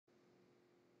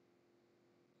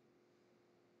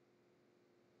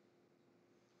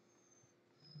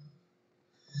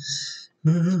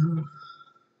Alright.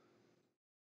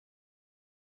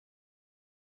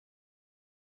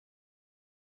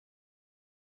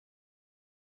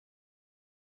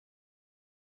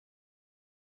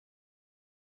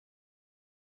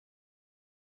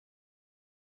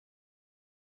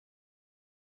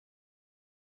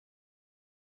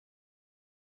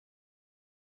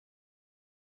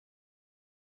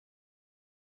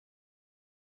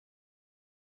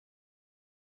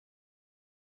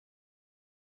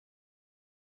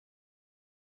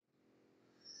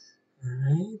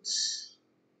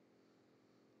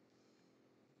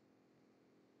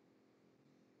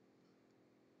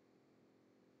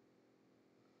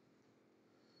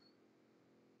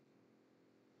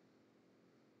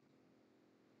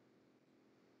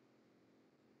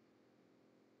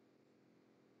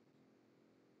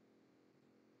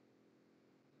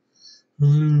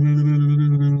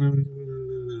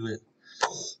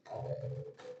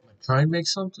 Try and make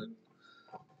something,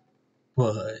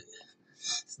 but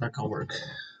it's not gonna work.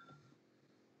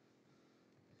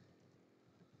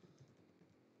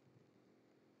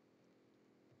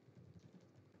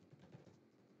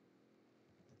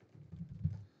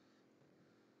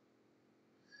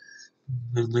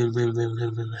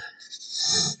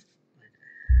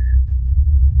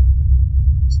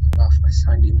 Start off by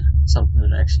finding something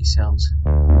that actually sounds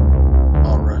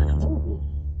alright.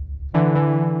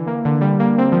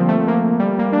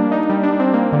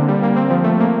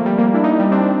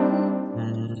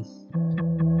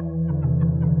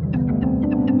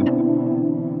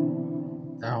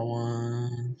 That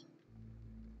one.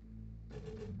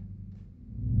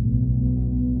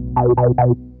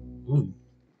 Ooh.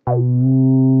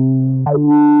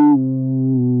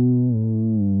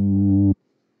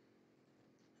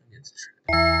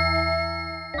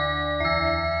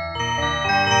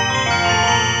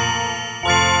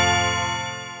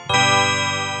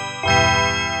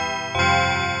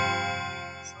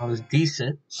 Sounds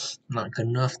decent. Not good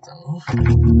enough though.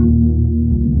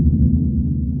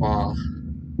 Wow.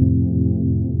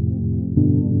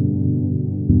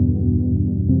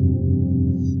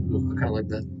 Ooh, I kind of like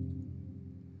that.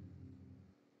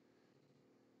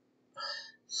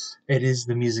 It is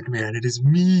the music man. It is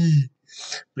me,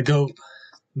 the goat,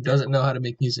 who doesn't know how to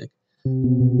make music. I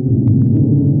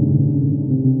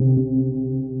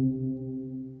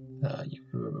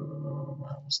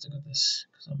will stick with this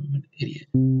because I'm an idiot.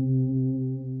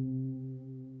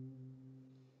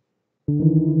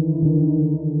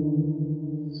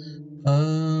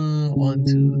 1,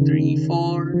 2, 3,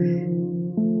 4.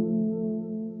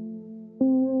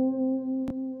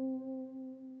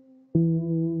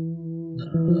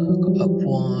 Go up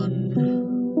one.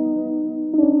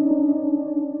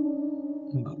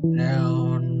 And go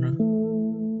down.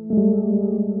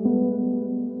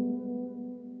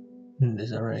 Is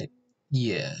that right?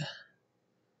 Yeah.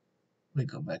 We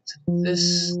go back to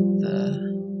this, that.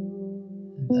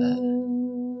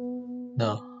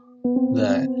 No,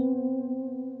 that.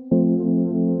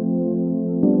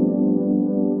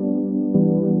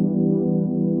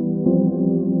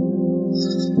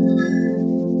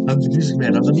 I'm the music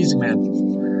man. I'm the music man.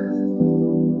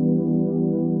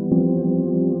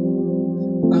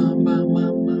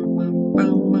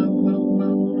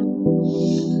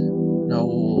 Now,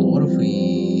 what if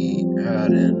we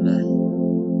add in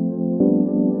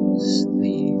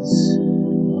these?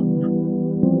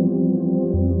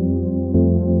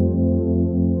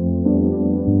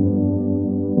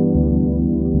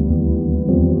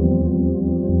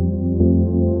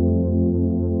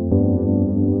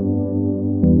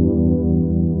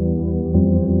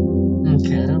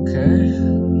 Okay.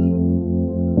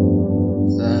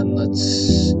 Then let's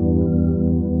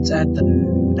add the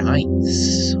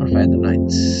ninths. What if I add the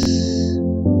ninths?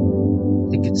 I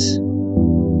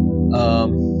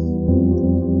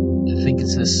think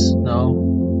it's this. No.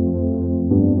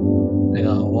 Hang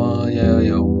on.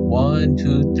 1,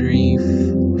 2, 3.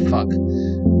 Fuck.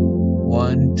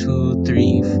 1, 2,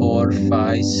 3, 4,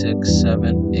 5, 6,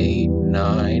 7, 8,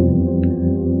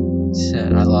 9,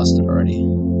 10. I lost it already.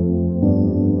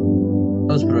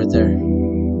 Let's put it right there.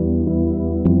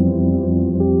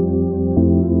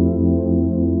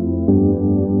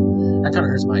 That kind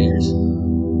of hurts my ears.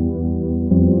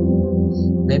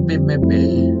 Maybe I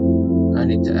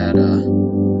need to add a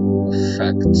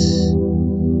effect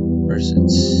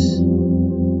versus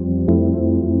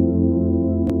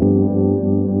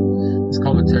this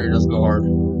commentary does go hard.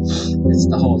 It's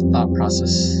the whole thought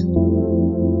process.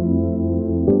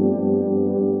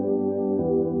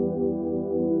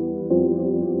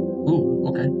 Ooh,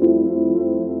 okay.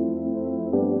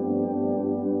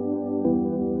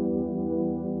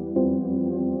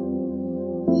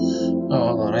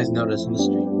 guys notice on the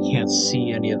stream, you can't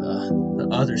see any of the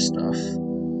other stuff.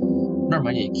 Never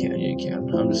mind, yeah, you can. Yeah, you can.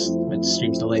 I'm just, my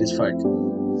stream's delayed as fuck.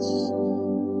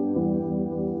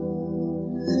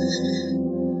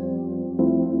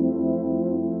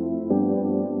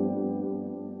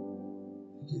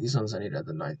 Okay, these ones I need at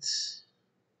the nights.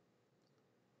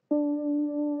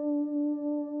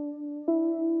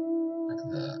 Like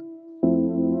that.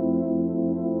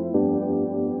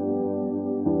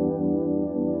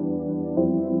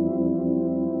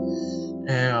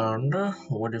 And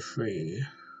what if we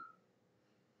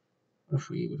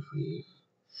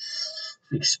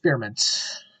experiment?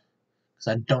 Because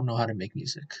I don't know how to make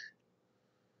music.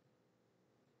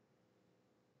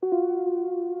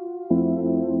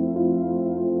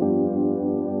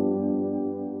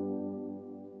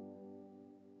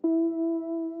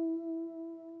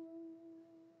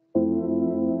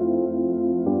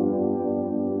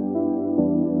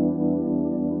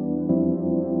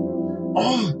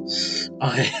 Oh,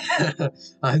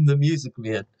 I'm the music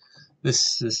man.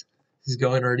 This is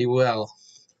going already well.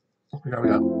 Here we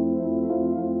go.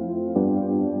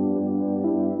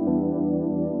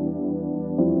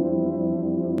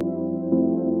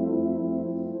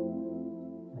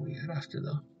 What do we add after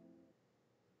though?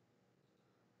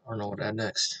 I don't know what to add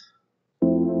next.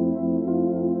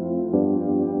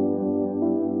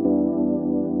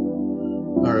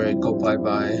 Alright, go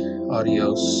bye-bye.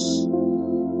 Adios.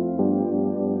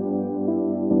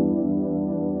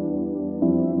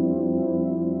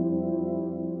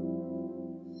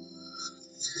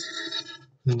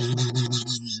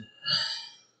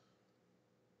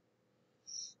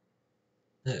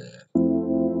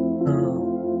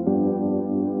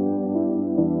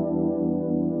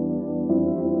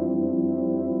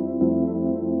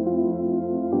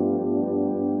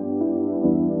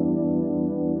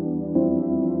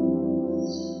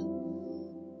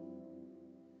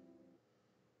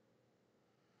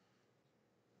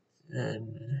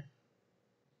 And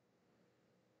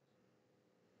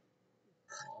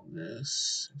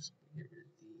this. Let's get rid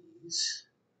of these.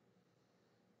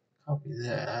 Copy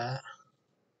that.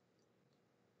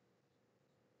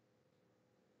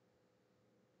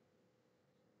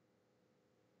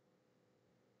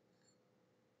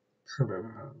 I forgot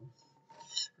what I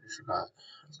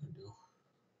was gonna do.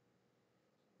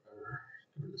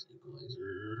 Give this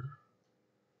equalizer.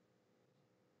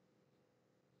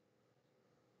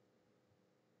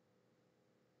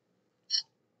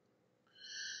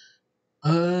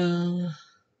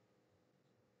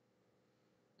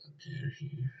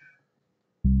 Here.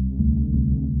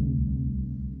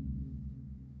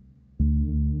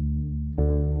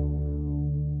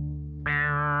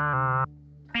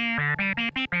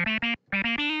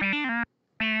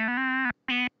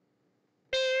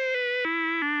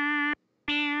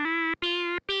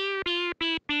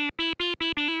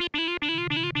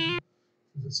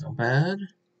 Doesn't sound bad.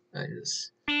 I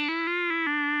just.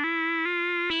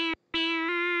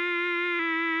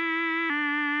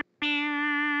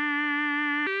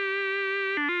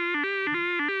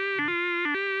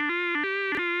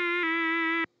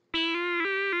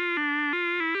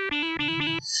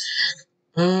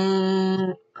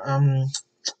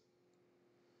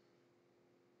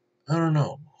 I don't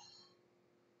know.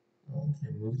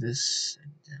 Okay, move this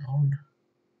down.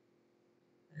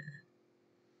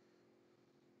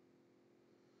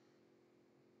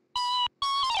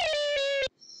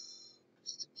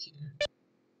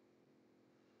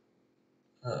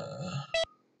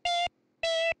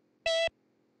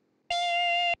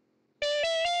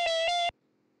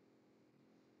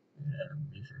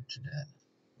 To that.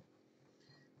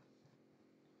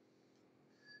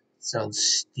 Sounds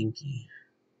stinky.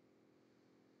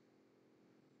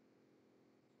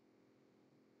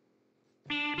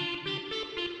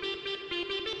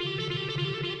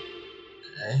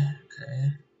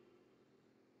 Okay.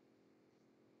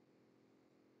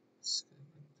 Let's go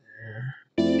there.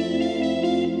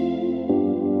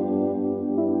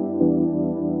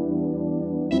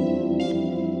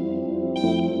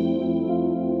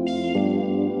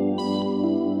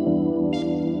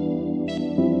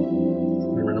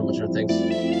 Remember what your things.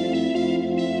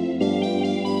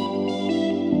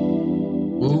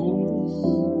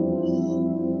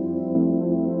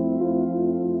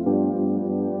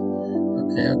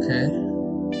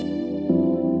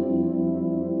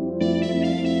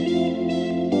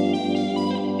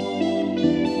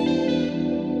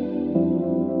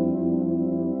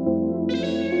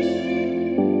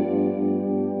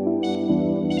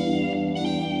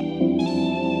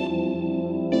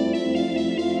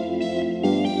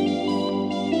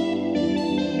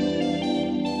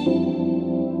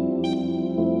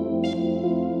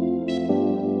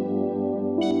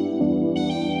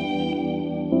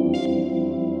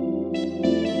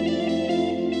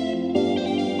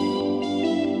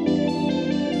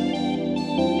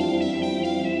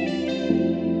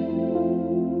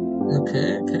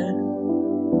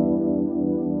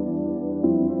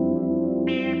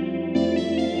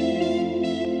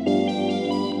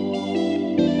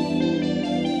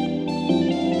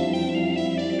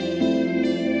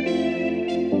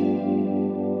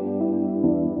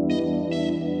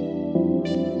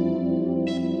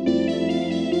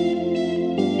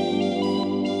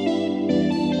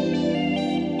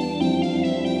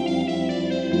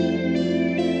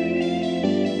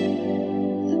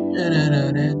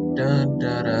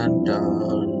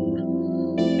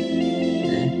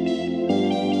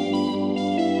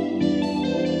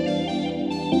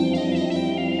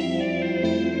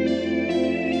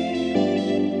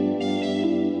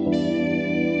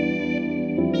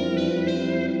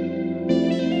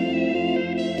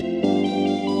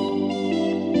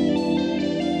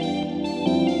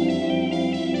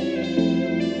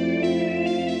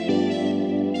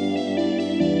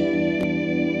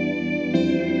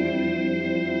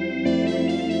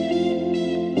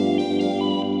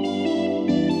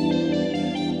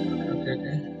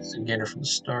 from the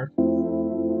start.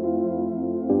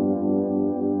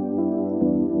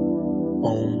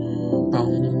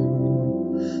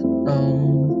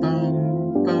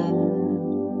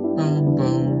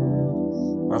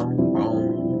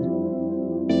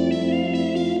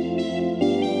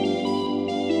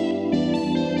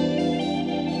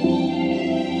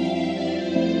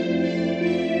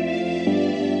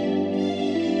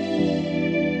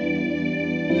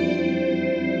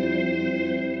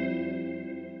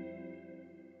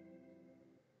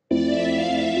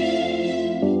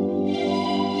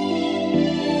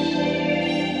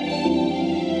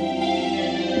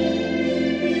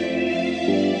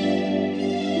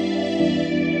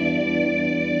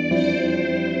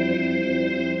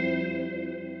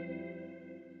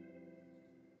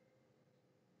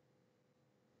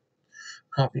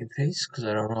 Copy and paste because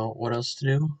I don't know what else to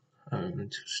do. I'm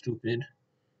too stupid.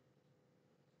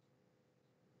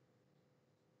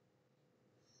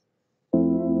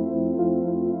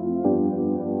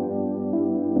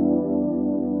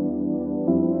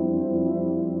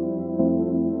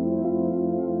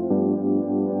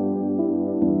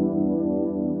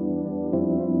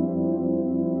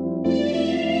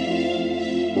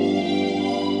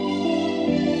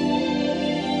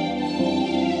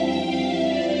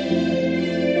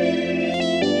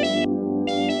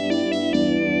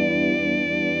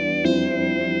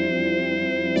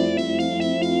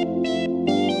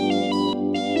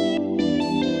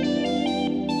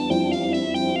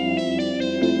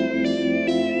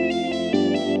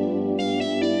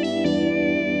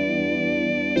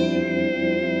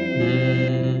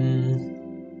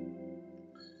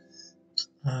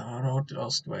 I don't know what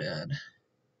else do I add.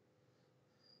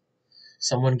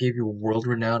 Someone gave you a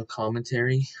world-renowned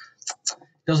commentary.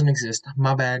 Doesn't exist.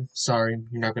 My bad. Sorry,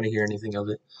 you're not gonna hear anything of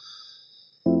it.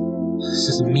 This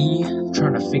is me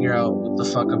trying to figure out what the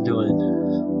fuck I'm doing.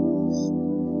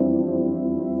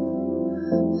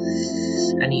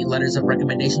 Any letters of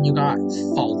recommendation you got?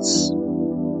 False.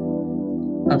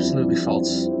 Absolutely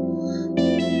false.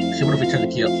 So what if we turn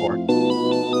the key up for?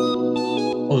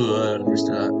 Oh, I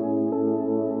understand that.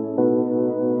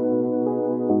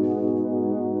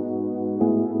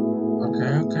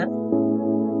 Okay.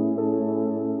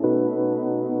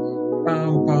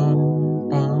 Bum, bum,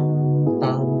 bum,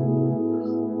 bum.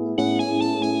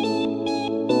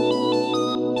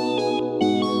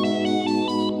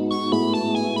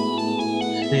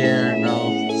 Yeah, no,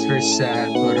 it's very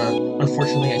sad, but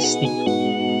unfortunately I stink.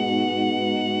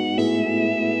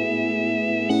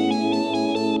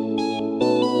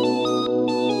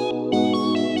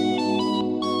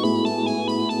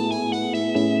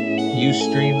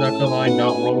 Ustream, not gonna lie,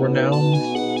 not world-renowned.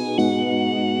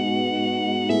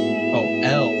 Oh,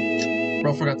 L.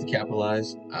 Bro, forgot to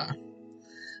capitalize.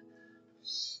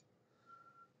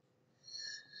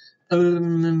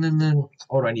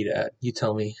 What do I need to add? You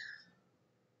tell me.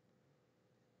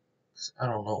 I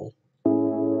don't know.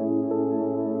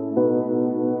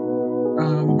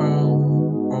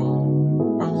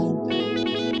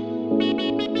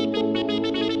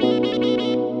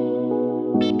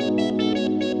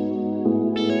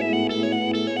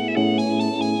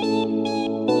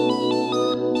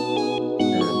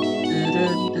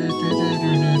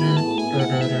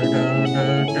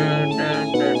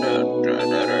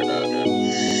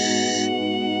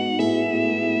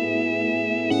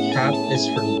 Cap is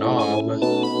for knob.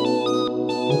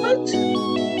 What?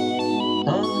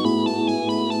 Huh?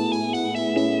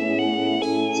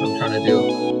 That's what I'm trying to do.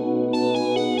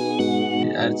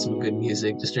 I added some good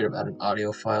music. Just straight up add an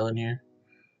audio file in here.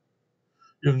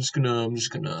 I'm just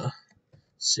gonna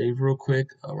save real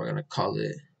quick. We're gonna call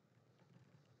it,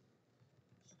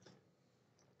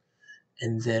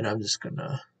 and then I'm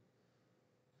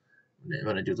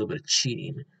gonna do a little bit of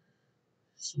cheating.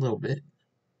 Just a little bit.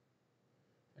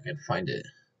 I can find it.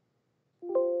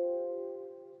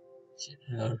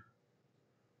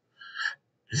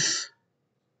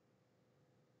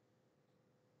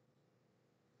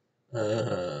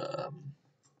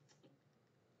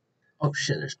 Oh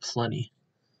shit, there's plenty.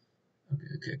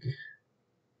 Okay.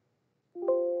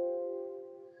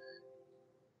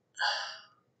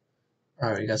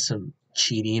 Alright, got some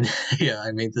cheating. Yeah,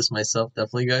 I made this myself,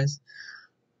 definitely, guys.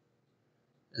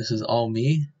 This is all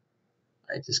me.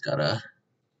 I just gotta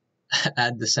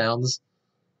add the sounds.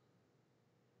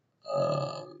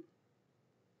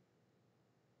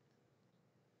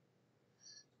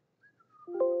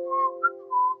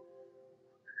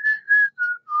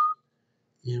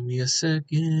 Give me a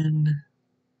second.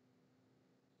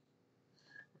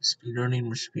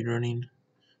 We're speedrunning.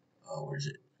 Oh, where's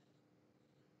it?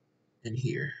 In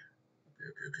here.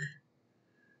 Okay.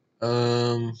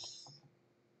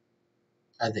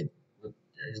 I think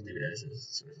just leave it as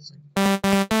is.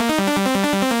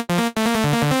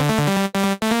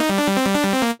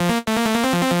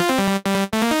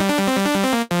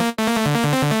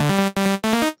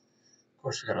 Of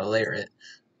course, we gotta layer it.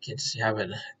 Can't just have it.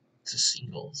 It's a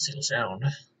single sound.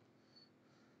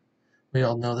 We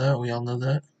all know that. We all know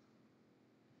that.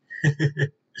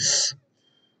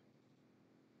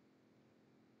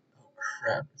 Oh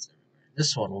crap! It's everywhere.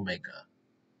 This one will make a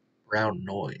brown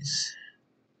noise.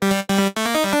 Don't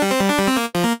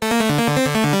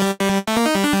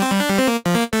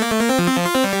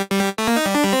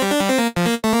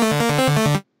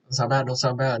sound bad. Don't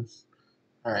sound bad.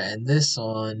 All right, and this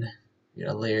one, you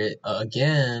gotta layer it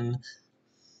again.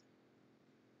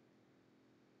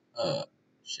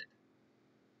 Shit.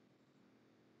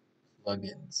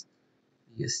 Plugins,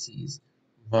 VSTs,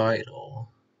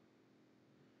 Vital,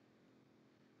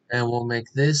 and we'll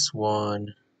make this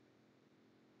one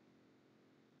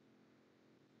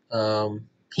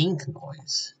pink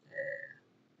noise. Yeah.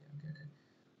 Okay.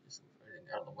 Just move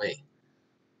everything out of the way.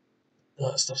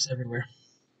 Stuff's everywhere.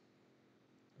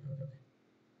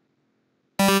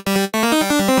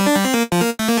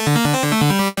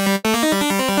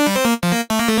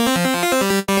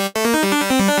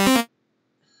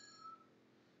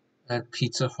 That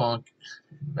pizza funk.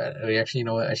 Actually, you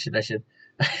know what? I should. Let's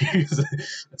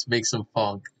make some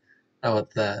funk. How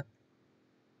about that?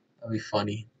 That'd be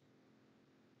funny.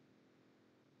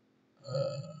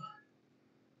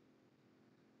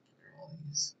 All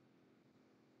these.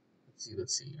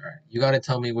 Let's see. All right, you gotta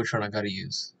tell me which one I gotta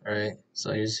use. All right.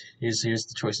 So here's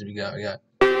the choices we got. We got.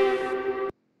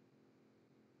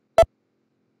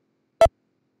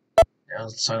 Yeah,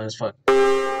 silent as fuck.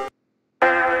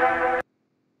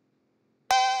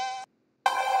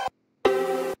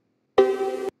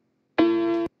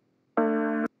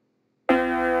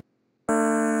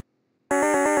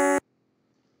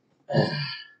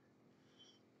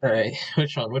 All right,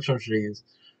 which one? Which one should I use?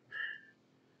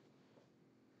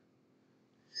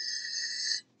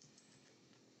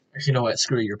 Actually, you know what?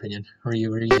 Screw your opinion. We're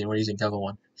using Devil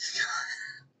One.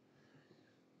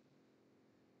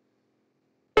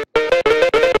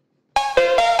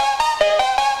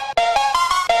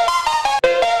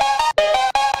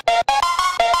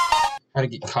 How to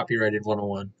get copyrighted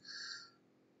 101.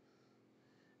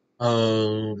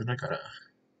 Then I gotta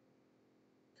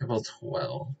Capital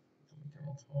 12.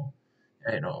 Capital 12.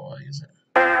 I know I'll use it.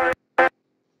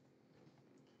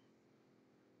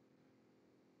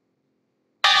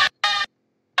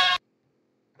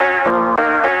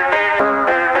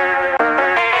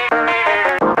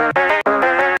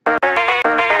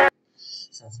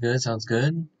 Sounds good. Sounds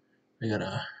good. We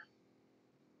gotta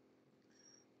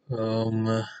turn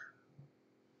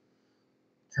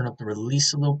up the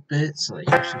release a little bit so that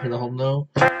you actually hear the whole note.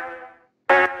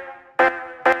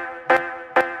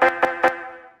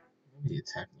 Maybe the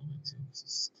attack a little bit too.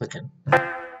 It's clicking. Why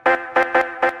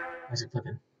is it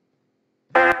clicking?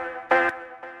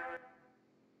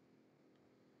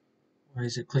 Why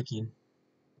is it clicking?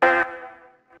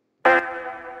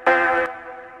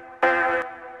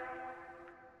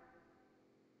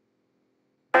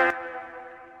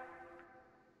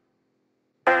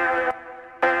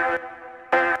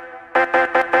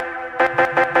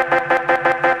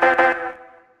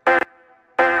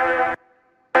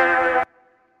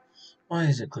 Why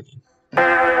is it clicking?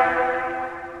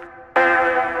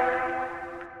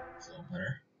 It's a little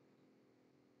better.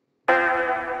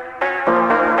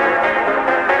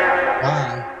 Why?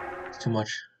 It's too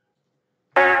much.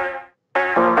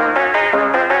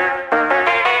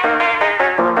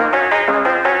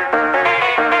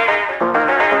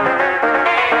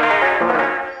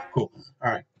 Cool.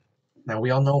 Alright. Now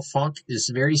we all know funk is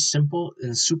very simple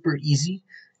and super easy.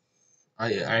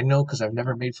 I know because I've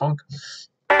never made funk.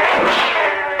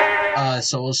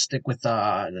 So we'll stick with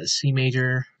the C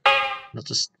major. Let's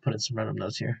just put in some random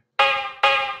notes here.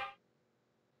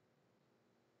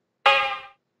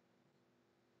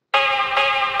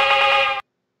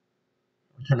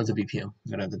 Turn up the BPM.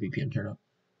 I'm gonna have the BPM turn up.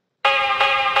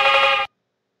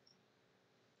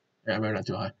 Yeah, maybe not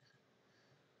too high.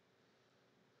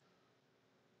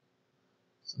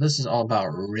 So this is all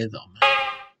about rhythm.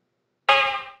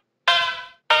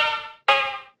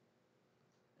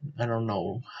 I don't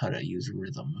know how to use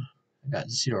rhythm. I got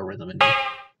zero rhythm in me.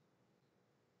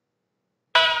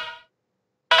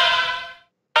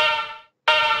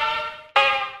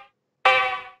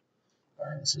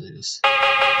 Alright, let's do this.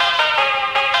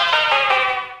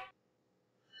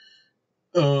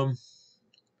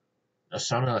 That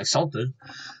sounded like something.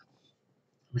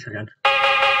 Let me try again.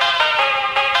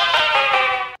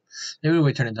 Maybe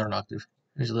we turn it down an octave.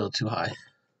 It's a little too high.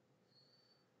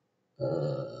 Here.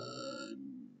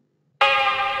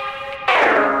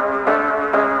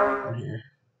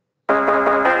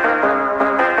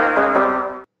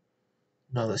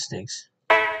 No, that stinks.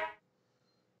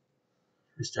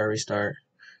 Restart.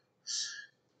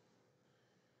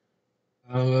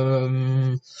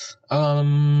 Um,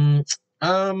 um,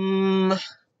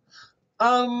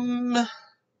 um,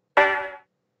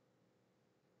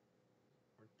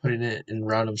 putting it in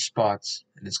random spots,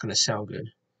 and it's gonna sound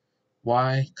good.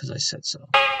 Why? Because I said so.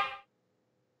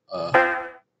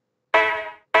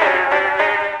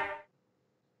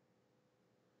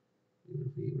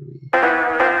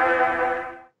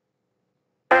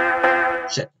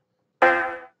 Shit.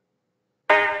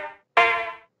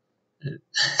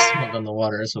 Smoke on the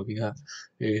water, that's what we got.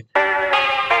 Here.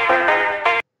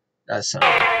 That sounds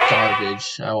like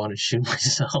garbage. I want to shoot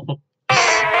myself.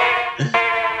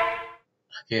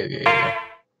 Okay.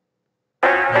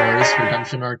 No worries.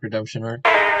 Redemption arc.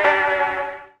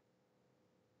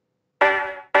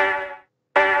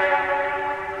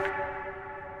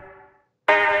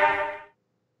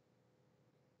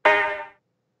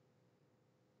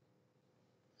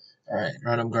 Alright,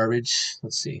 random garbage.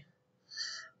 Let's see.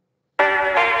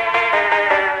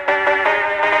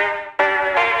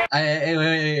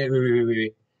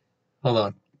 Wait. Hold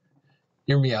on.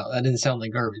 Hear me out. That didn't sound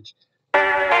like garbage.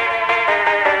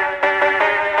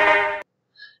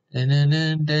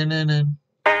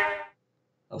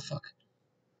 Oh, fuck.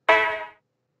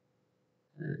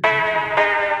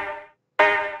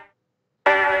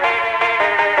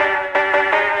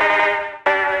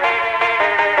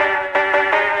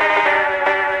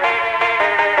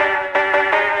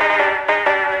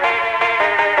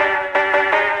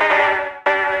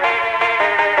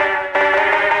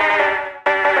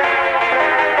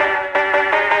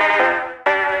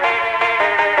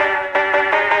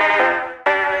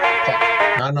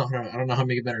 I don't know how to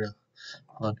make it better now.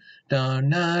 Hold on.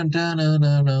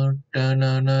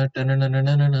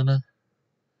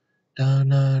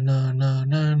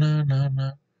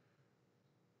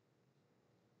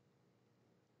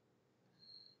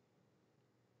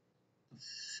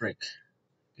 Frick.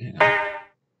 Hang on.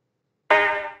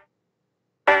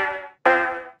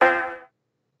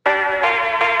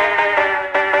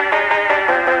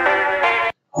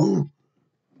 Oh,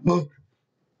 what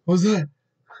was that?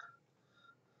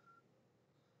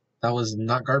 That was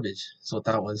not garbage. That's what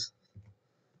that was.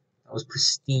 That was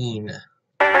pristine.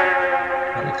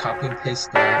 Let me copy and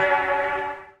paste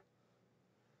that.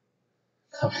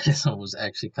 This one was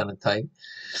actually kind of tight.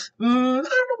 I don't know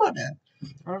about that.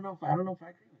 I don't know if I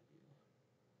agree with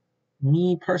you.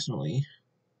 Me personally,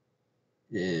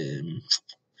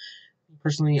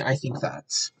 I think that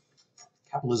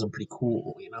capitalism pretty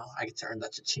cool. You know, I get to earn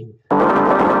that cha-ching.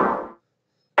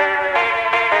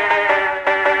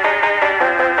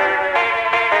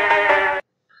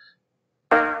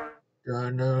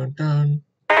 Dun.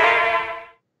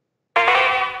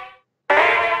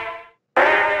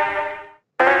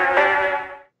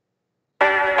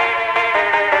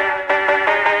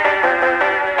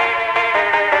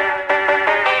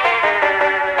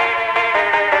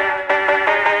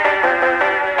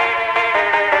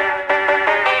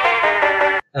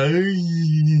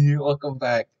 Hey, welcome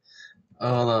back.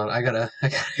 Hold on, I gotta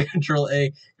Control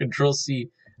A, Control C,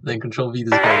 then Control V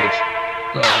this garbage.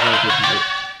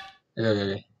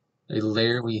 Okay.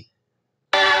 Layer we.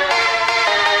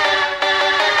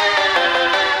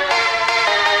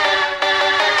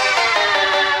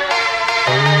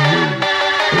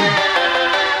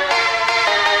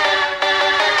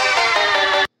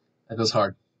 That goes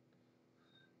hard.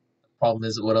 Problem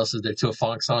is, what else is there to a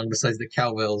funk song besides the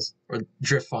cowbells or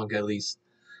drift funk at least?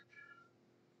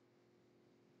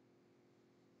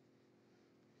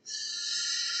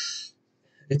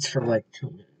 It's for like 2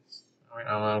 minutes. I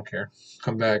don't care.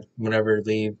 Come back whenever.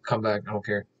 Leave. Come back. I don't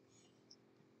care.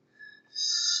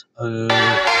 Okay.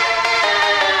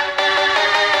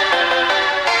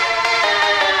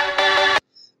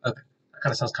 That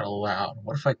kind of sounds kind of loud.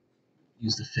 What if I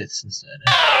use the fifths instead?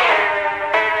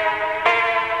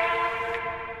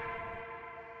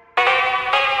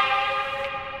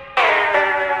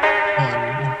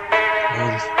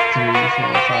 3,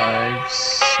 4, 5,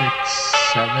 6,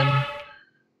 7.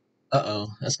 Uh-oh,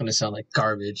 that's gonna sound like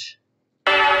garbage.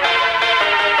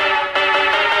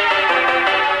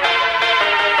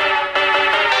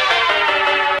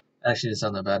 Actually, it didn't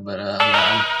sound that bad, but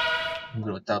I'm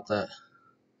good without that.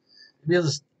 Maybe I'll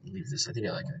just leave this. I think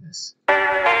I like it like this.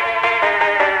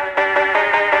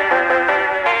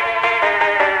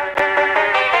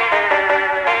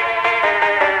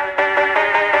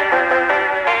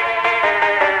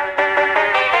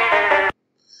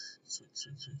 Sweet.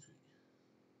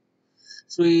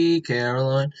 Sweet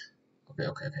Caroline.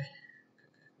 Okay.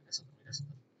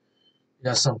 We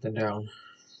got something down.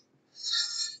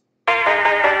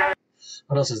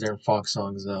 What else is there in folk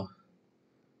songs though?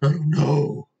 I don't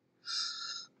know.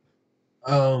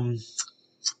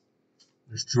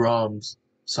 There's drums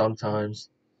sometimes.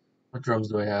 What drums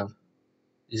do I have?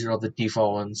 These are all the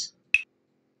default ones.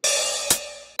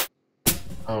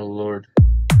 Oh lord.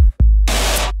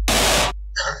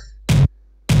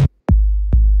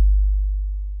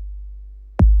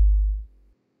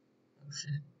 Oh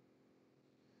shit.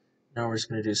 Now we're just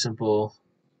gonna do simple.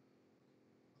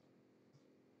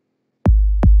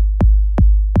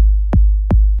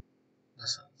 That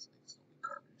sounds like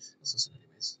garbage. Let's listen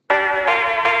anyways.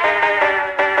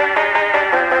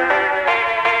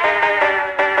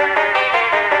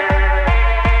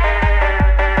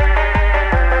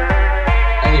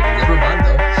 Hey, never mind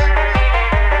though.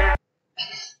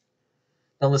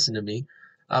 Don't listen to me.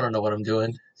 I don't know what I'm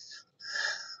doing.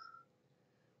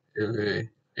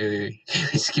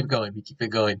 Just keep going. Keep it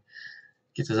going.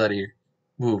 Get this out of here.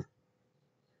 Move.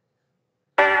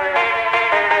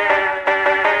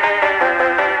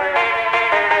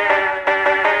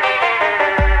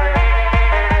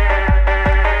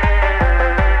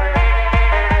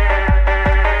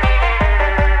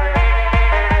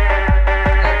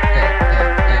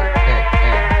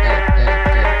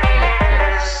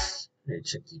 Hey,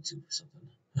 check YouTube or something.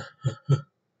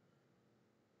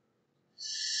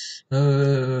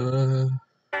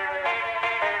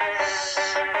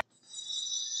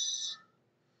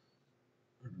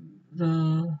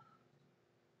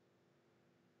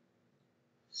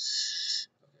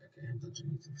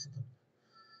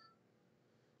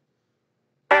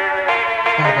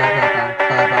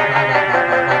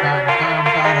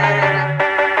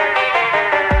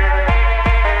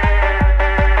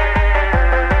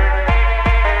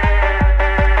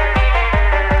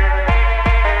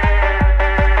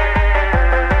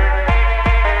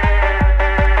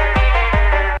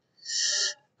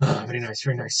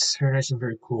 Very nice and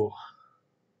very cool.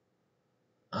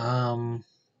 I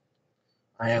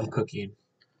am cooking.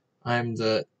 I'm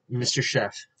the Mr.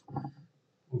 Chef.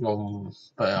 But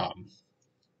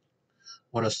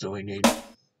what else do we need?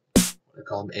 I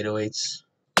call them 808s.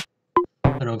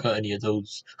 I don't got any of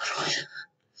those.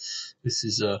 This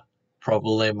is a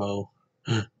problemo.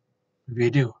 Maybe I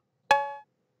do.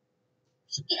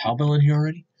 Is a cowbell in here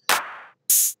already?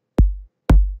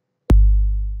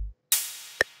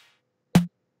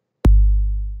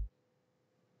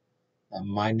 A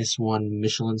 -1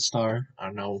 Michelin star? I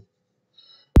don't know.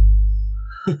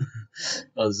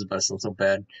 Oh, this is about to sound so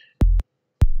bad.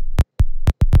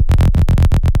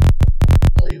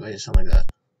 Oh, you made it sound like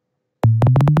that.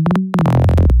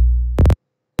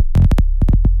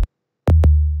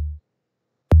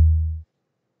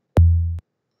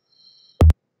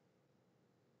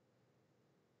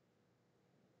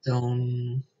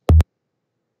 Don't.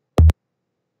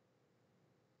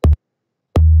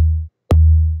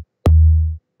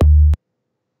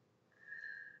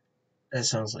 That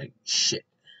sounds like shit.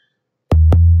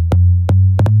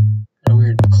 A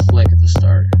weird click at the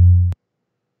start.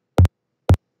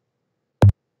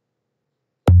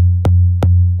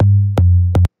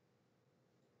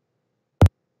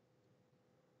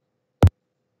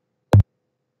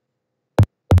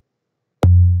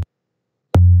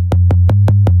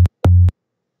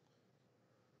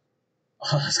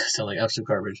 Oh, that's gonna sound like absolute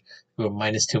garbage. We have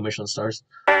 -2 Michelin stars.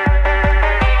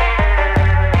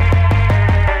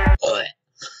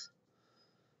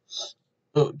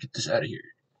 Oh, get this out of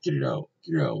here. Get it out.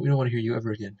 Get it out. We don't want to hear you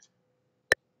ever again.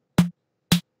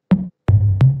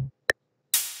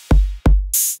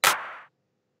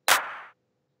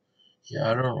 Yeah,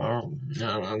 I don't know.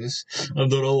 That's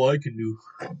not all I can do.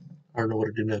 I don't know what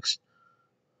to do next.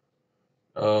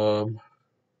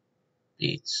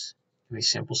 Beats. Let me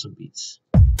sample some beats.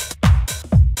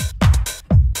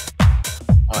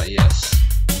 Ah, yes.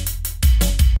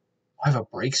 I have a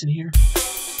breaks in here?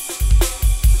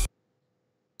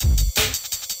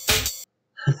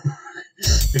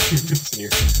 It's in here.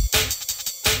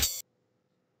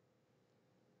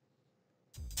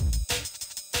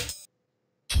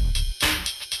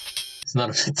 It's not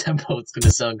a good tempo, it's gonna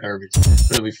sound garbage,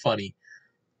 but it'll be funny.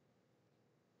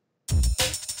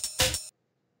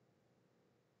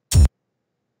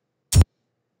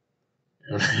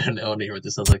 I don't want to hear what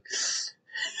this sounds like.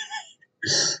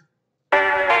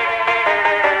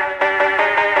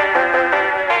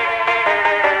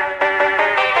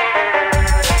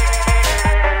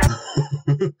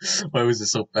 Why was it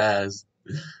so fast?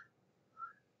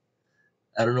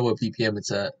 I don't know what BPM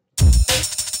it's at.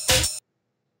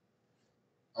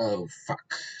 Oh,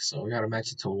 fuck. So we gotta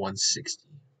match it to 160.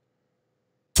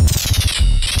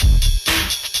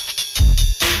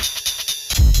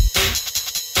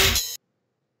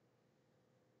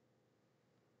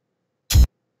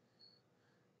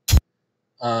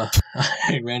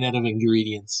 I ran out of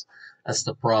ingredients. That's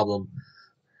the problem.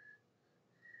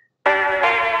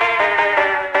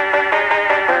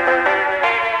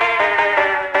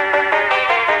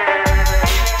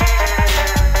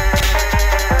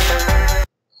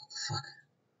 Fuck.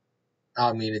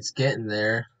 I mean, it's getting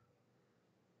there.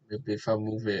 Maybe if I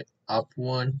move it up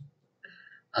one.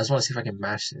 I just want to see if I can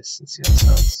mash this and see how it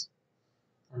sounds.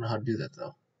 I don't know how to do that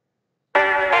though.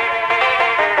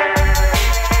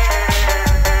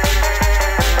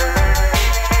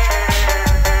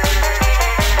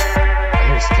 I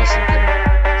think it's close to getting.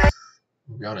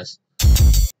 I'll be honest. Let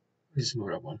me just move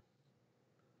it up one.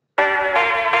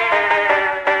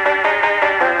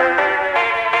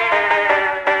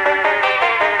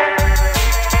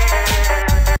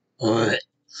 Ugh.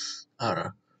 I don't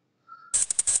know.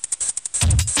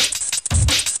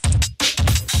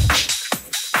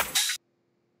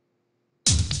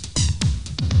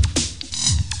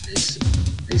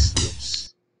 Bass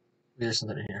loops. Maybe there's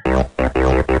something in here.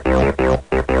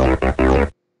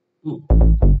 Ooh.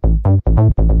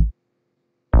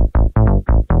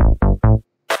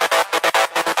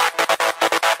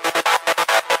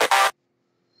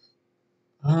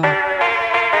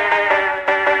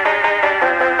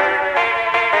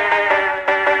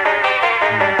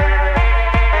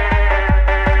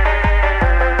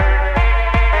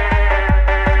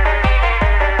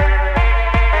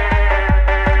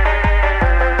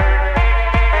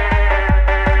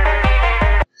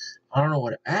 I don't know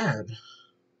what to add.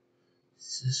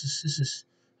 This is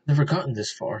never gotten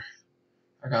this far.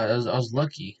 I was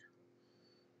lucky.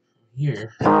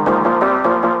 Here.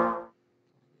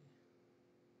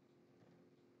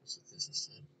 What's this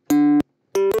instead?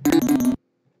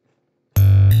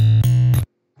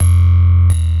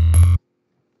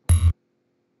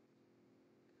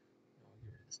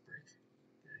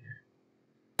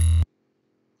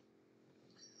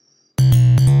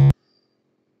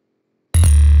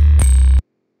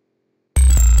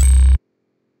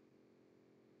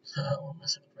 What am I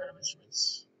saying? Random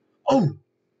instruments. Oh!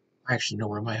 I actually know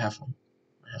where I might have one.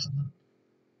 I have something.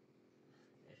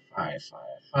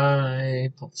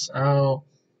 555. Pull this out.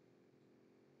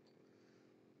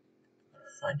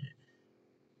 Find it.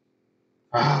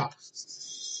 Ah!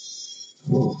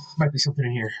 Ooh, might be something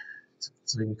in here.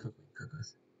 So we can cook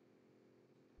with.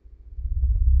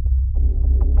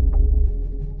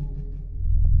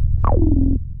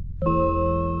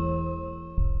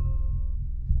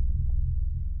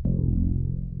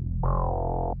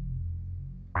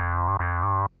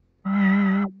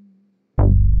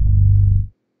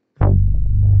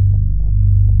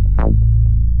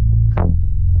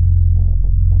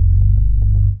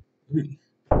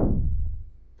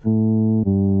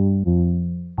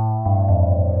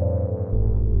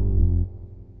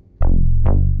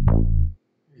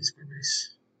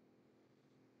 Squarespace.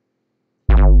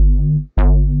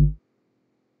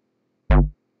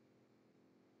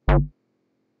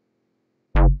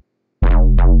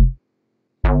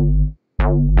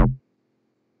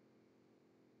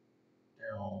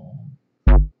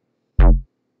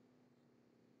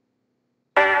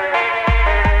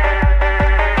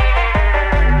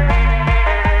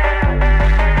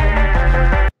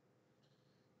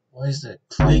 Where is that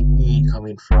clicking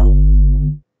coming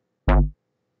from?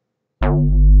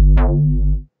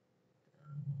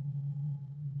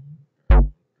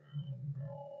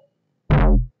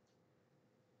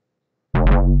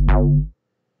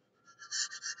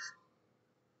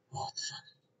 Oh, fuck.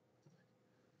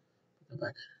 Put that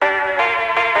back.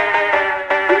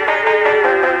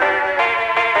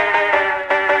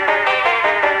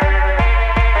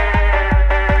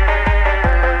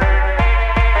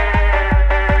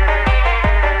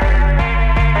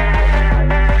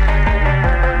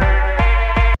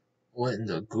 What in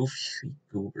the goofy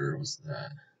goober was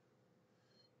that?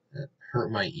 That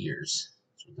hurt my ears.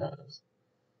 That's what that was.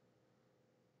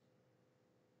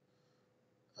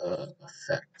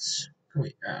 Effects. Can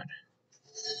we add?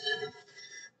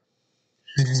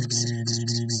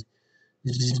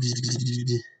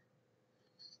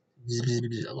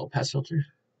 A low pass filter.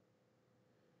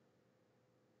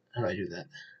 How do I do that?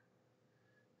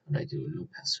 How do I do a low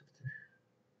pass filter?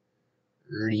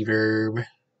 Reverb.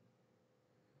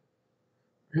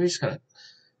 Maybe just gotta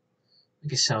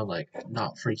make it sound like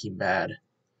not freaking bad.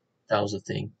 That was a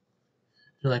thing.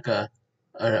 There's like a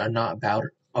not about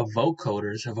a vocoder.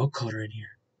 There's a vocoder in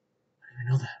here. I didn't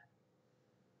even know that.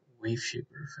 Wave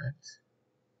shaper effect.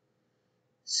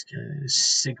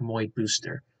 Sigmoid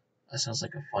Booster. That sounds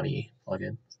like a funny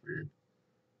plugin.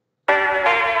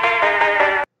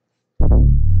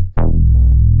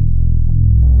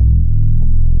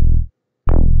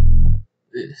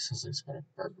 It sounds like it's about a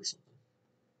burp or something.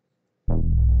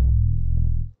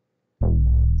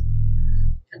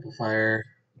 Amplifier.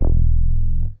 I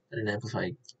didn't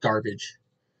amplify garbage.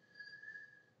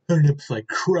 I didn't amplify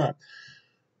crap.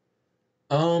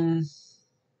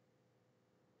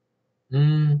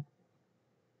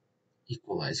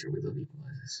 Equalizer. We love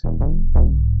equalizers.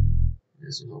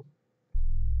 This will.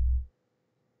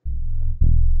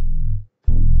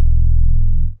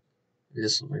 Maybe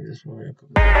this one.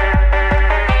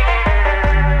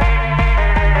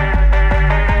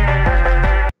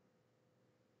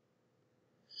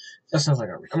 That sounds like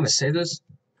garbage. I'm gonna say this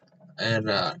and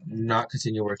not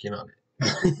continue working on it.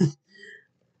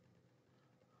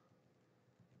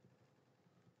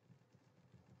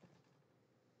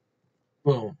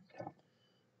 Boom.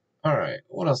 Alright,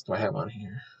 what else do I have on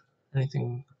here?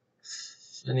 Anything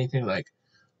like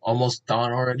almost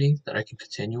done already that I can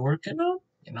continue working on?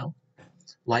 You know?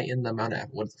 Lighten the amount of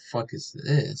what the fuck is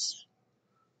this?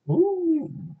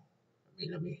 Ooh.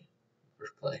 Let me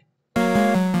first play.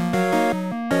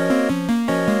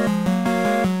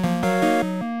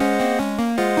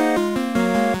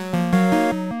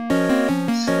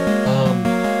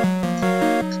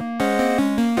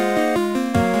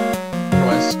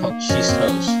 Otherwise it's called cheese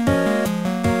toast.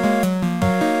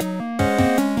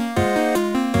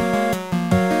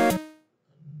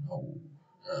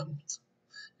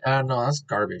 No, that's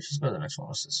garbage. Let's go to the next one.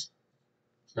 What's this?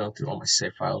 Going through all my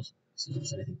save files. See if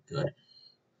there's anything good.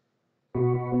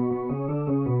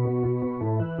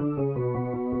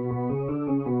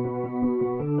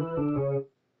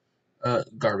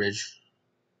 Garbage.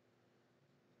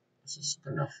 This is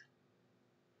good enough.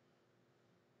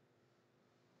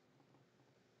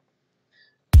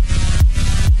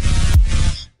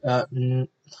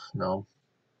 No.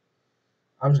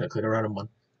 I'm just gonna click around one.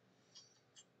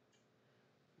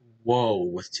 Whoa,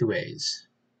 with 2 A's.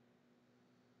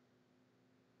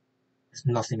 There's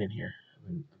nothing in here.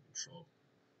 I'm in control.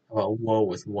 How about whoa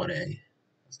with 1 A?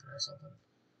 That's gonna have something.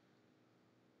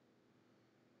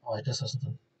 Oh, it does have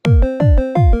something.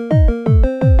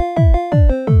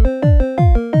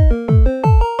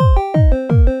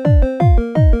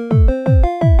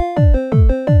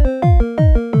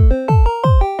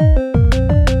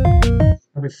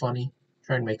 That'd be funny.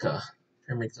 Try and make the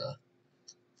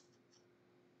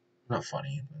not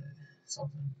funny, but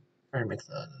something. Try and make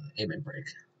the amen break.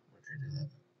 Try to do that.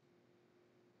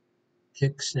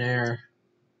 Kick snare.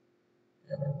 We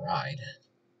have a ride.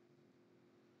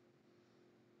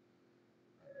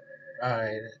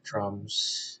 Ride,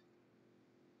 drums.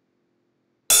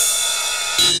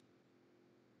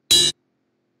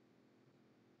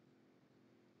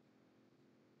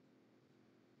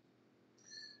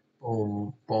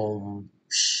 Boom, boom,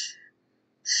 psh,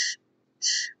 psh,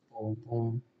 psh, boom,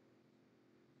 boom.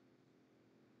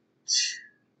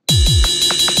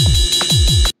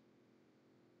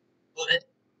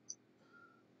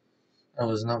 That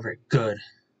was not very good.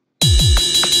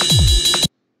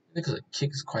 Because the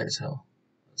kick is quiet as hell.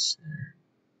 Snare.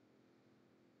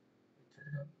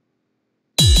 Turn it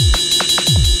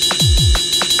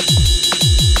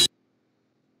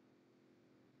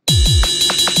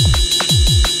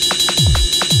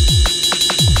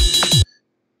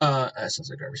up. That sounds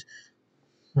like garbage.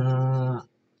 What have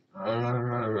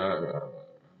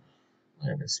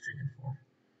I been streaming for?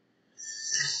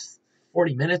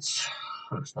 40 minutes?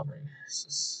 It's not very. It's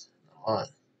just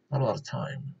not a lot of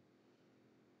time.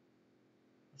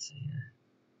 Let's see here.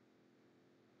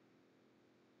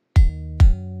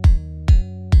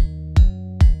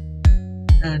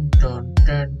 Dun dun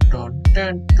dun dun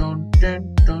dun dun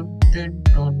dun dun dun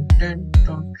dun dun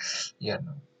dun. Yeah,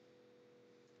 no.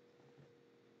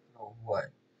 No, what?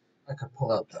 I could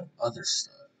pull out the other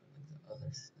stuff, the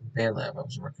other BandLab I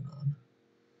was working on.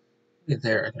 Maybe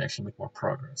there I can actually make more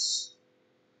progress.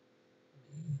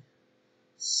 Let me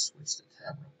switch the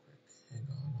tab real quick. Hang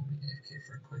on, I'll be AFK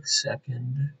for a quick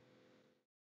second.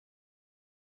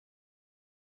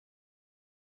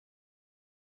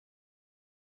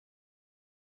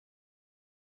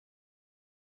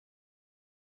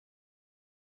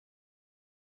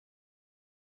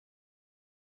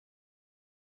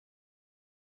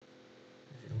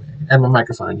 Add my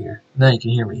microphone in here. Now you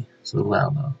can hear me. It's a little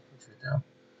loud though. Turn it down.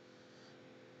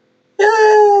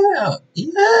 Yeah!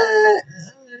 Yeah!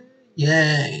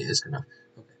 Yay! That's good enough.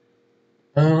 Okay.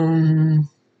 I'm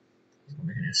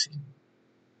make a new scene.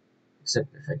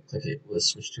 Except if I click it, will it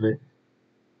switch to it?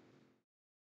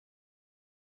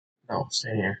 No,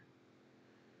 stay here.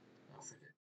 Oh, forget.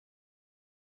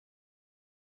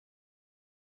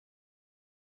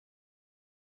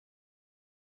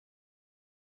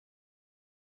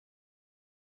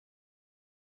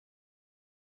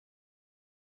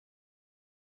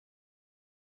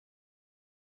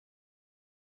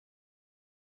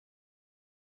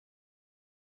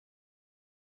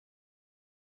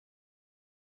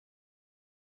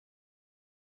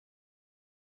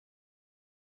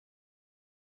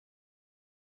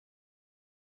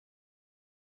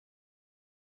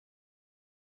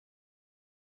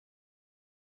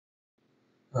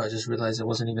 Oh, I just realized it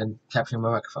wasn't even capturing my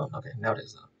microphone. Okay, now it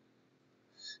is though.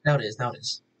 Now it is. Now it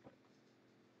is.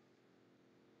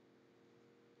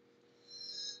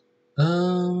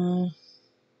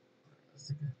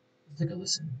 Let's take a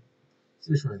listen.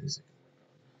 See which one of these I can work on.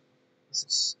 What's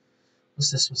this?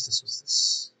 What's this? What's this? What's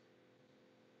this?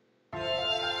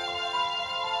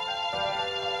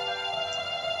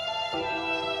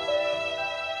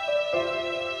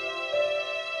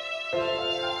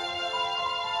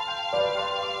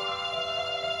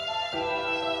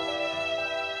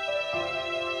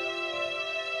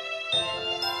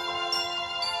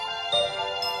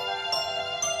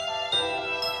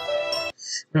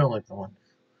 I don't like that one.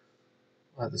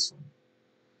 I like this one.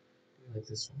 I like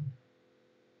this one.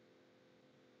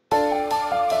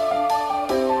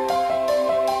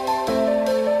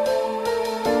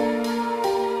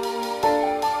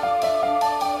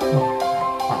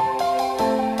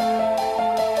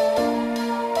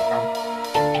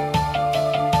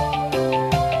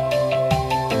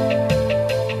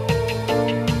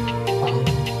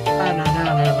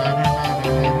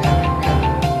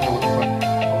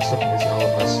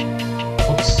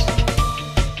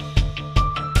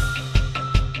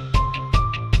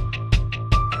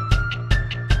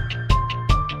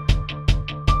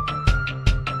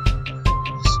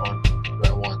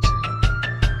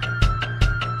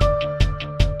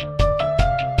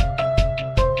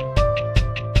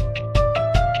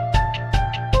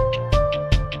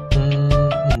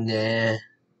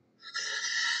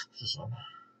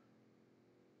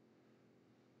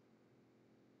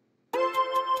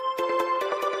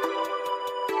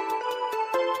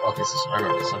 Okay, I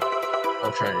remember this one.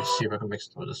 I'm trying to see if I can mix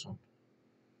it with this one.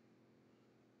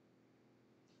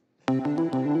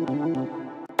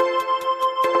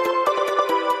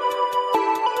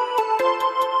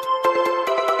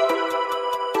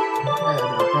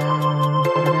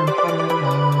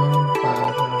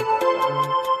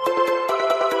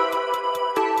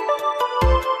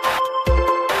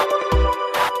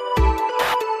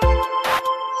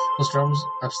 Those drums,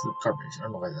 absolute garbage. I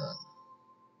don't know why that.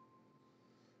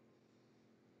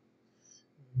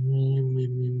 Me.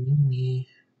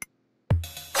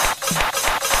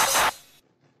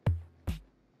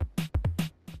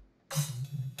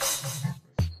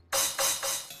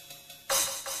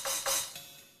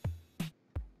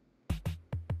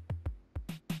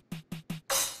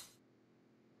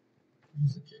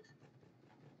 Music kick.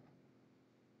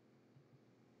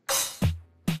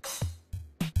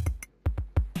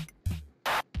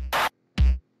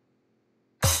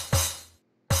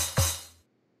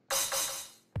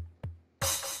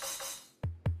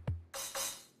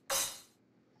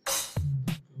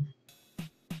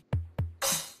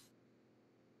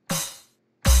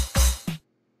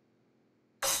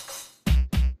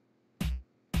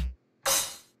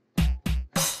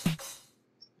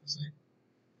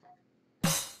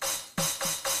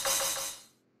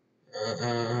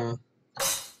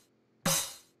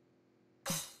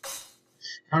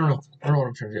 I don't know. I don't know what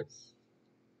I'm trying to do.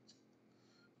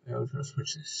 I'm trying to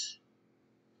switch this.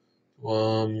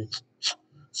 I'm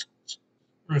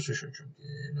gonna switch it.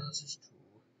 No, this is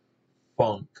too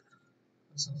funk.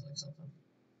 That sounds like something.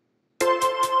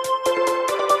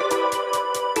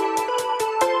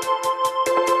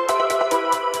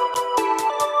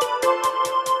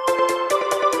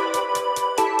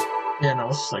 Yeah, no,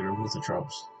 let's just like remove the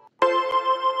tropes.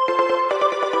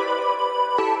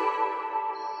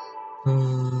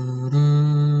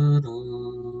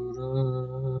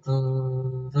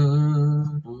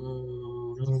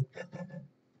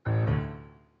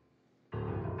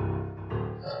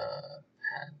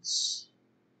 Hats.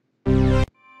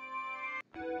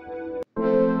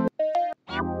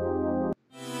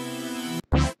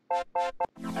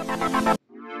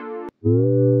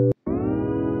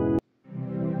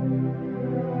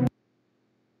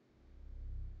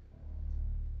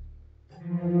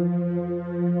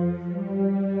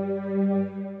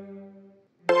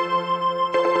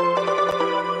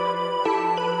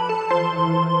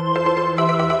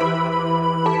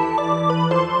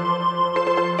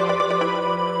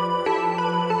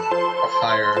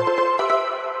 higher.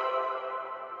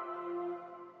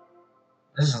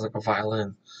 This is like a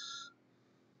violin.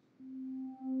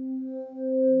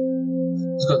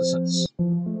 Let's go to the synths.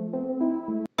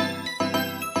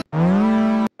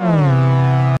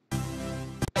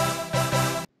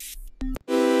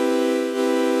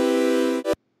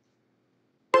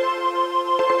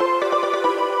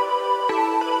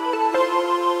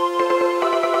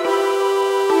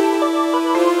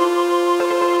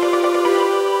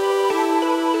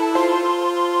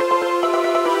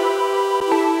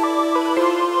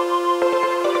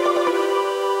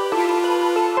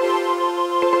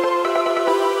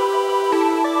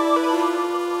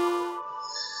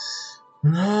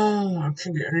 No, I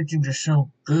can't get anything to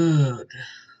sound good.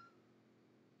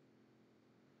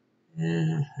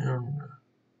 Yeah, I don't know.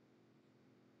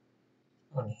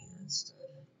 On here instead.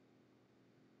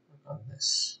 Work on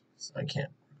this. So I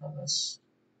can't work on this.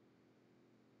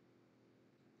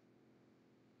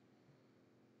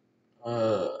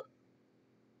 Okay,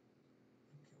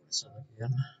 what's that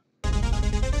again?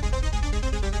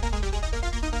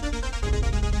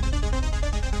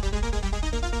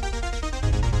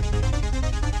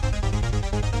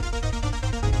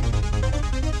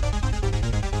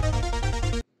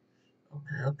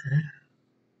 Okay.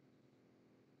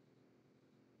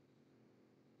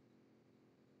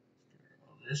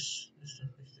 All this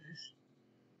definitely stays.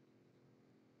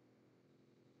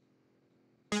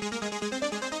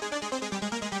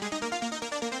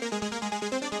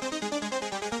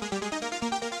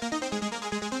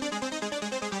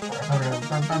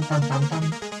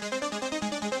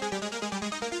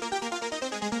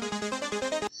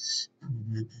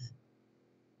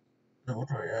 Now what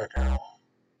do I add now?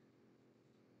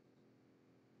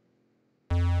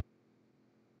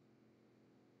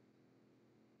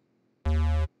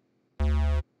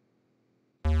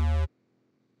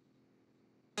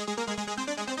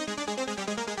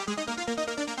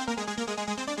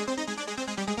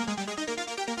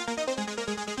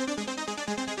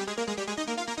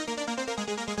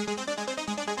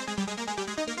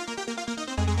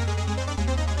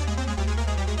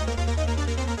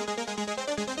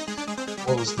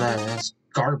 What was that? That's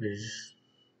garbage.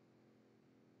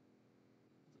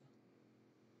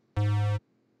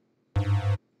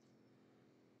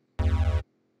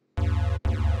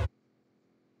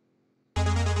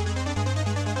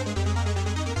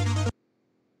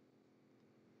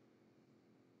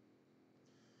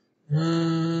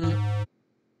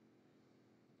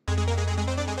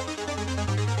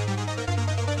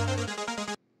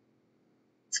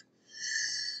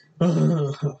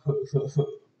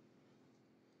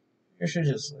 You should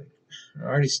just like. I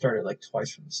already started like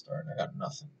twice from the start. I got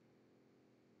nothing.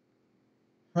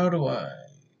 How do I?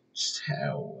 Just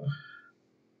how?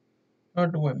 How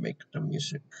do I make the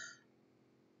music?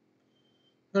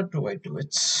 How do I do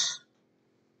it?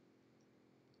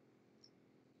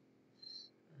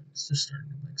 Let's just start a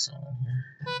new like song on here.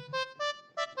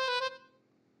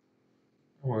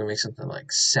 I want to make something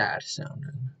like sad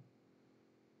sounding.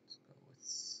 Let's go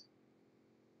with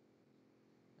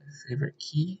my favorite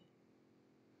key.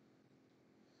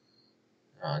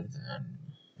 And then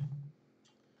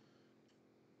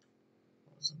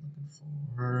what was I looking for?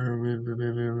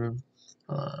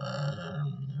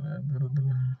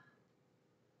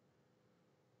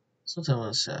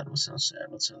 Something sad. What sounds sad?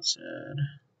 What sounds sad?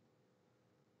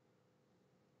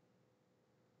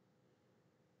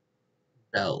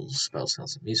 Bells. Bells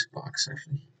sounds like a music box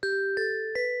actually.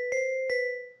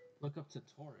 Look up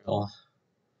tutorial.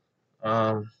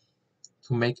 To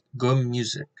make good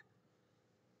music.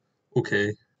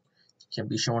 Okay. Can't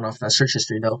be showing off that search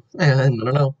history though.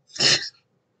 No.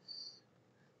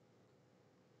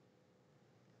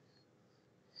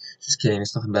 Just kidding,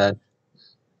 it's nothing bad.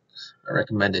 I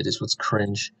recommend it, it's what's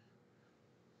cringe.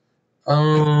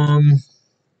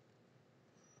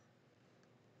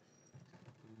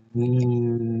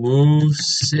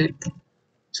 Music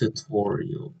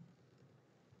tutorial.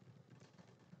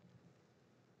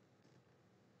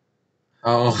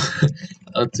 How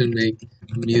to make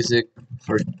music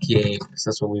for games.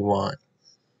 That's what we want.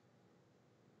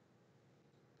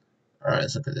 Alright,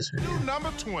 let's look at this video.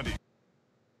 Number 20.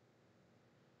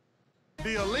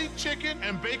 The Elite Chicken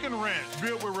and Bacon Ranch,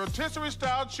 built with rotisserie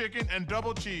style chicken and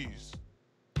double cheese.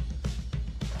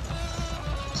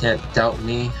 Can't doubt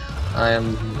me.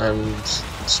 I'm the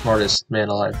smartest man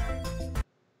alive.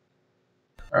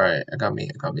 Alright, I got me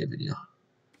a video.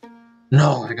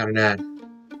 No, I got an ad.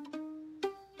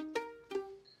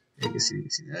 You can see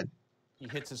that. He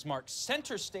hits his mark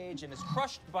center stage and is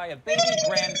crushed by a baby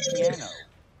grand piano.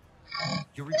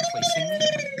 You're replacing me?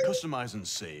 Customize and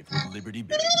save with Liberty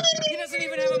Billing. He doesn't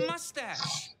even have a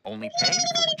mustache. Only pay for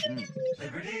what you need.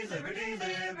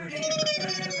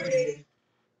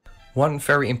 One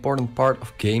very important part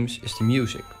of games is the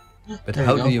music. But There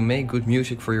how you do go. you make good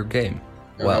music for your game?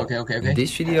 Well, okay. in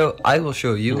this video I will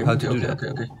show you how to do that.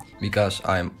 Okay. Because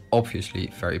I am obviously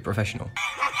very professional.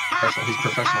 Professional, he's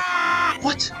professional.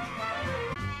 What?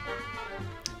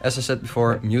 As I said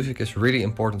before, music is really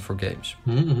important for games.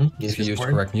 If you use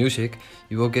correct music,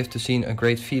 you will give the scene a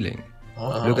great feeling.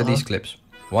 Look at these clips.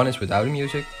 One is without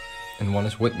music, and one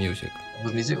is with music.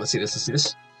 With music, let's see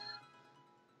this.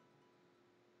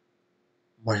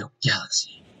 Mario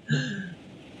Galaxy.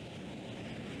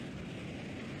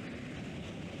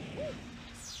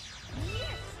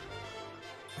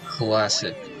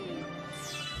 Classic.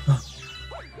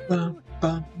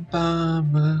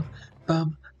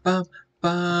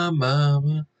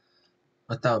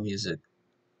 Without music,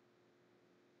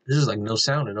 this is like no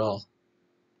sound at all.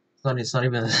 It's not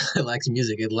even it lacks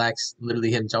music. It lacks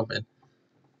literally him jumping.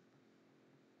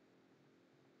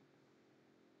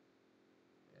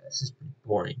 Yeah, this is pretty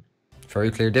boring. Very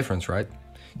clear difference, right?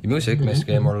 The music makes the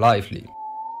game more lively.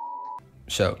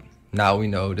 So, now we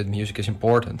know that music is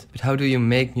important. But how do you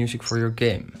make music for your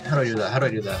game? How do I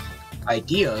do that?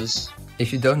 Ideas.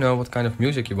 If you don't know what kind of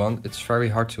music you want, it's very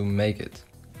hard to make it.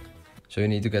 So you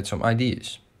need to get some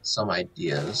ideas. Some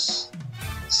ideas.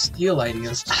 Steal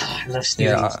ideas. I love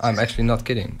stealing. Yeah, I'm actually not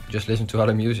kidding. Just listen to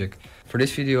other music. For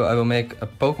this video I will make a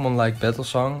Pokemon-like battle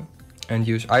song and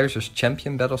use Iris's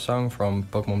Champion battle song from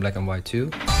Pokemon Black and White 2.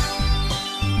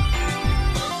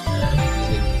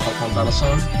 Pokemon battle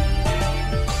song.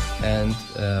 And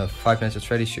Five Nights at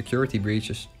Freddy's Security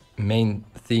Breach's main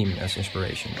theme as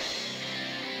inspiration.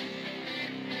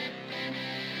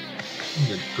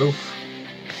 The goof.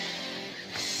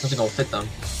 How's it gonna fit them?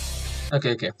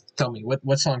 Okay. Tell me,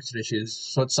 what song should I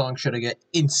choose? What song should I get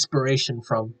inspiration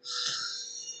from?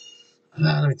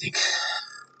 Let me think.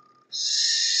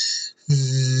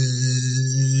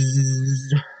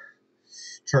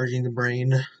 Charging the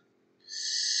brain.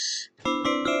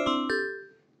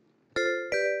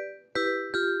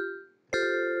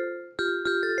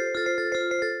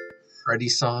 Freddy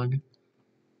song.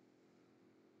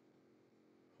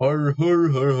 Horror.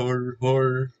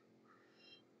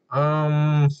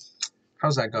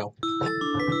 How's that go?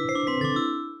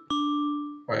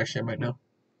 Or actually, I might know.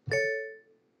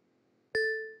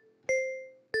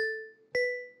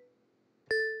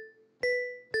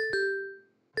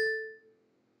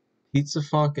 Pizza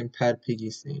Funk and Pad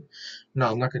Piggy's theme.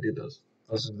 No, I'm not gonna do those.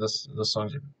 Those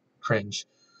songs are cringe.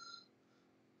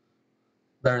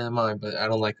 Better than mine, but I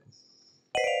don't like them.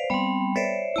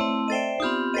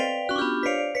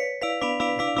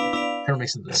 Kind of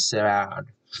makes them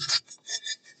sad.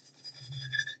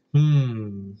 Oh,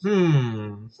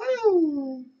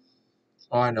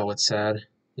 I know what's sad.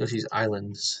 Yoshi's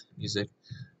Island's music.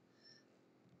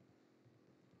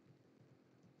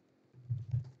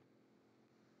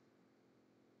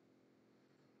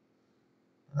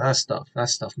 That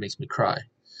stuff makes me cry.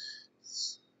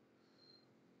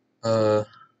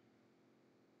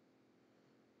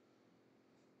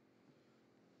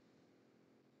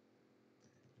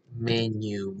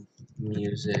 Menu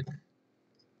music.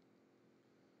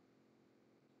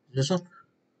 This one?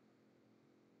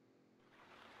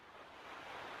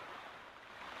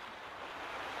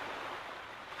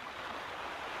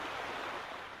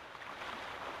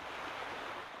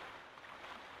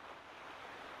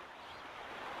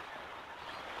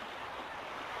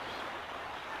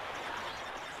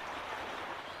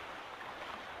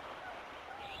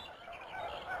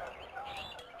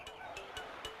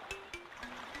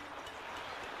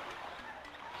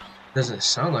 Doesn't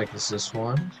sound like it's this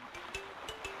one.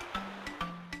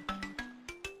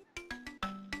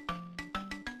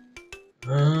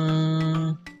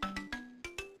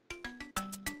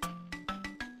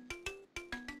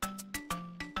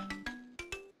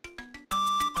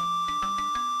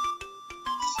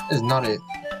 Is not it.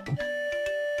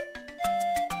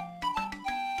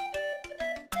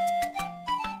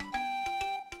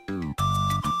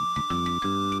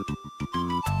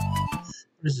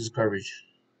 What is this garbage?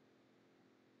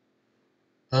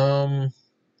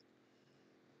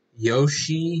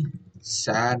 Yoshi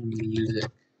sad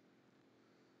music.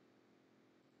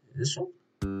 This one?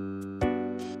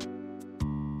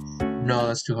 No,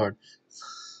 that's too hard.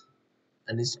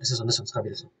 And this one's gotta be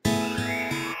this one.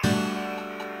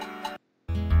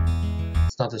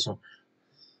 It's not this one.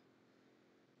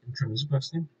 Intro music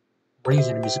box name? We're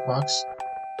using a music box.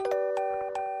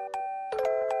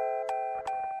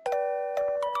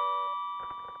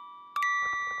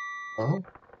 Oh?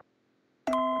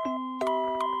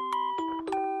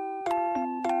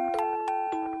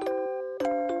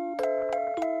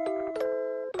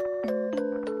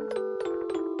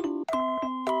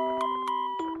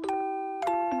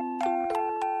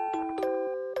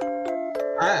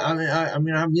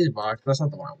 mean, I have music box, but that's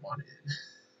not the one I wanted.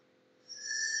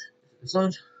 This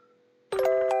one?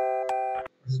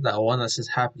 This is that one that says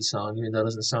happy song, even though it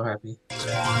doesn't sound happy.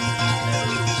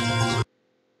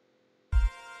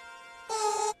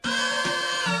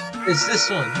 It's this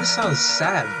one. This sounds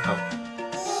sad, bro.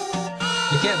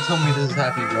 You can't tell me this is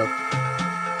happy, bro.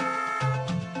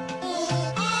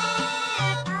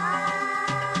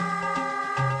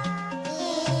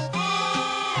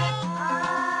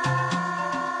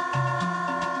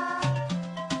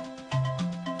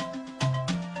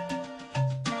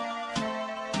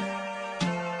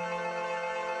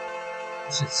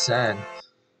 This is sad.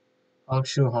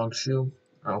 Hongshu, Hongshu.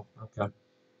 Oh, okay.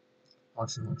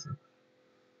 Hongshu, Hongshu.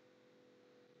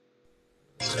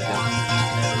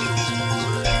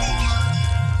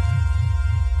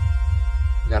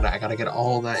 I gotta get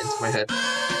all that into my head.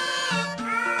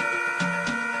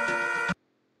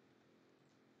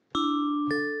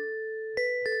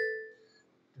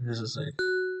 This is like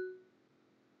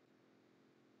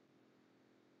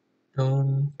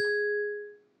don't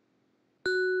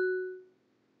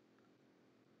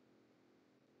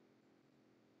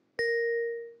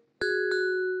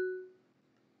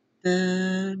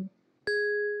dun,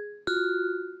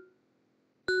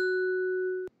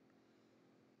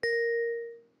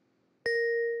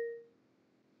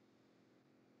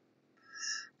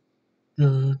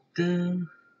 dun, dun.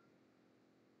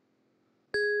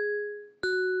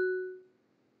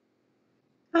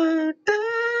 Dun,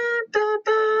 dun, dun,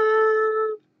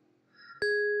 dun.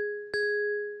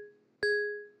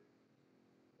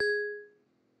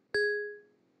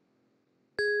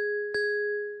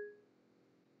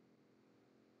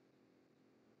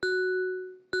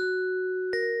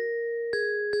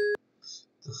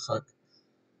 The fuck?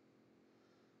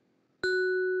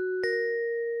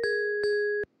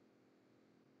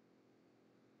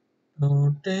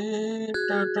 Dun, dun,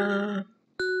 dun, dun.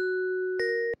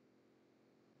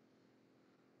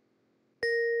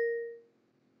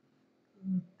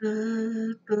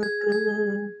 Dun, dun,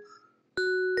 dun.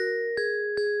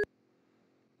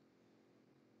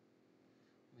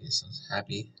 It sounds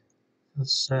happy.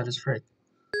 That's sad as frick.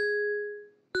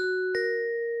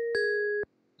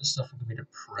 This stuff will give me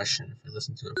depression if you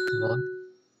listen to it for too long.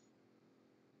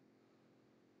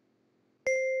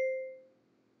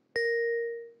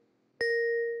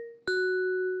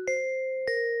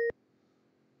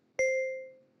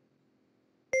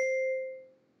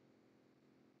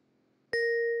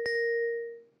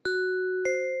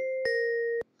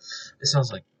 It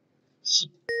sounds like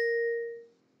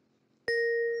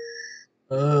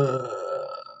I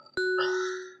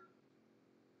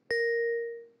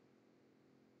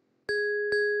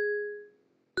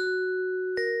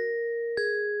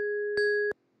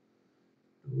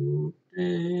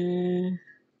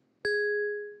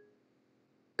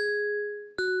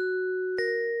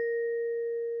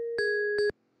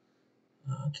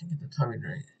can't get the timing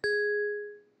right.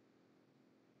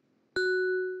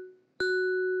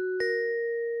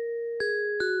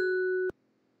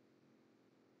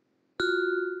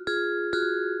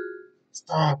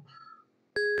 Stop.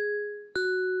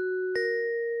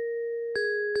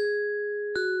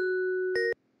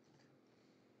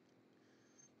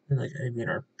 And like I made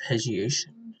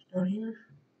arpeggiation down here. I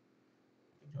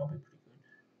think that'll be pretty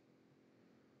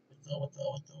good. What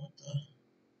the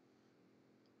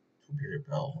Computer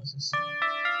bell, what's this?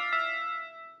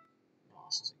 Oh,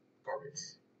 this is like garbage.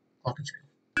 Clock screen.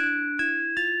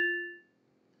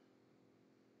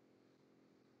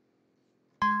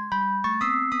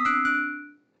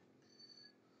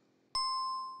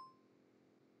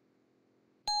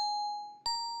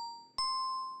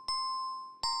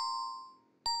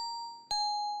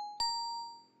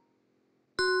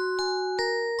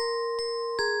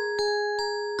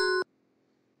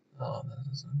 Oh, that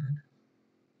doesn't sound good.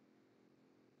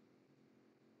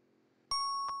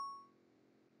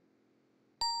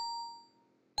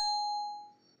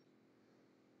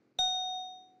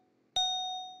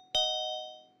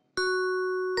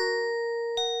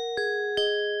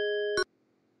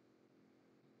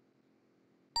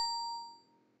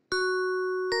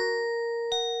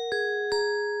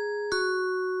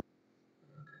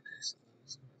 Okay, so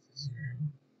let's go with 0.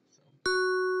 So.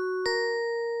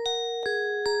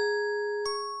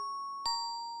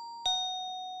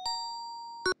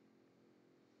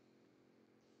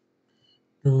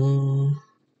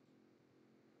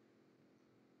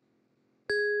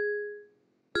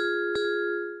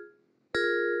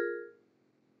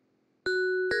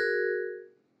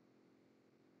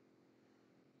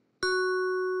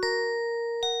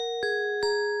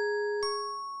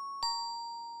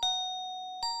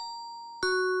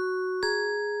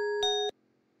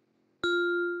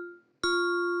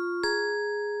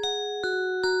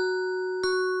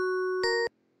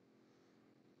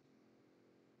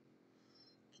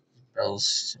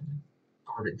 else?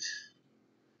 Garbage.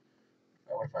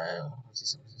 What if I let's see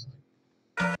something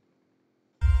like.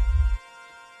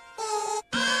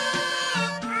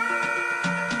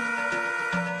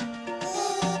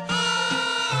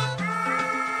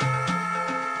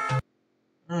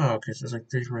 Oh, okay, so it's like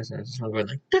 3 minutes. It's just going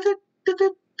like.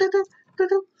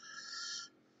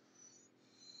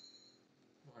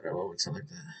 Whatever would sound like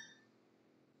that.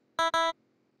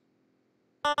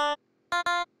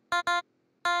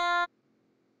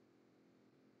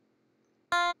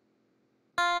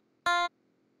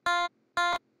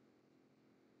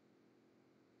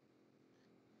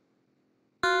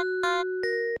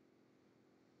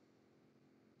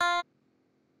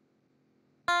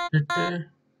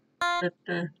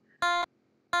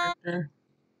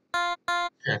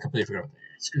 Yeah, I completely forgot about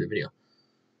that. Screw the video.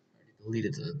 I already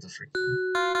deleted the freaking.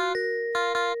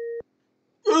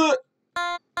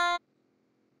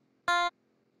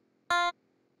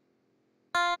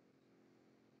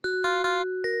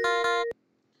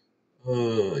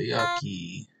 Oh,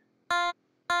 yucky.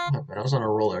 Oh, but I was on a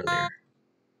roll earlier.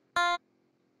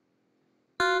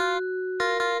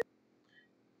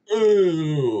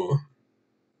 Ooh.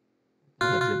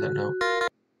 I'll let you that note.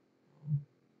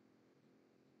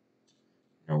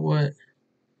 You know what?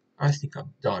 I think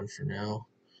I'm done for now.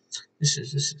 This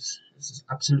is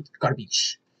absolute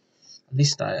garbage. At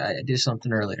least I did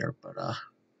something earlier, but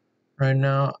right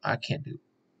now I can't do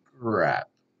crap.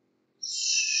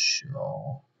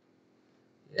 So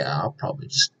yeah, I'll probably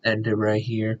just end it right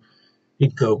here. You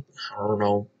go, I don't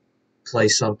know, play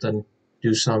something,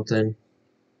 do something,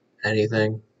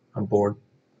 anything. I'm bored.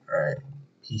 Alright,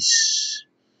 peace.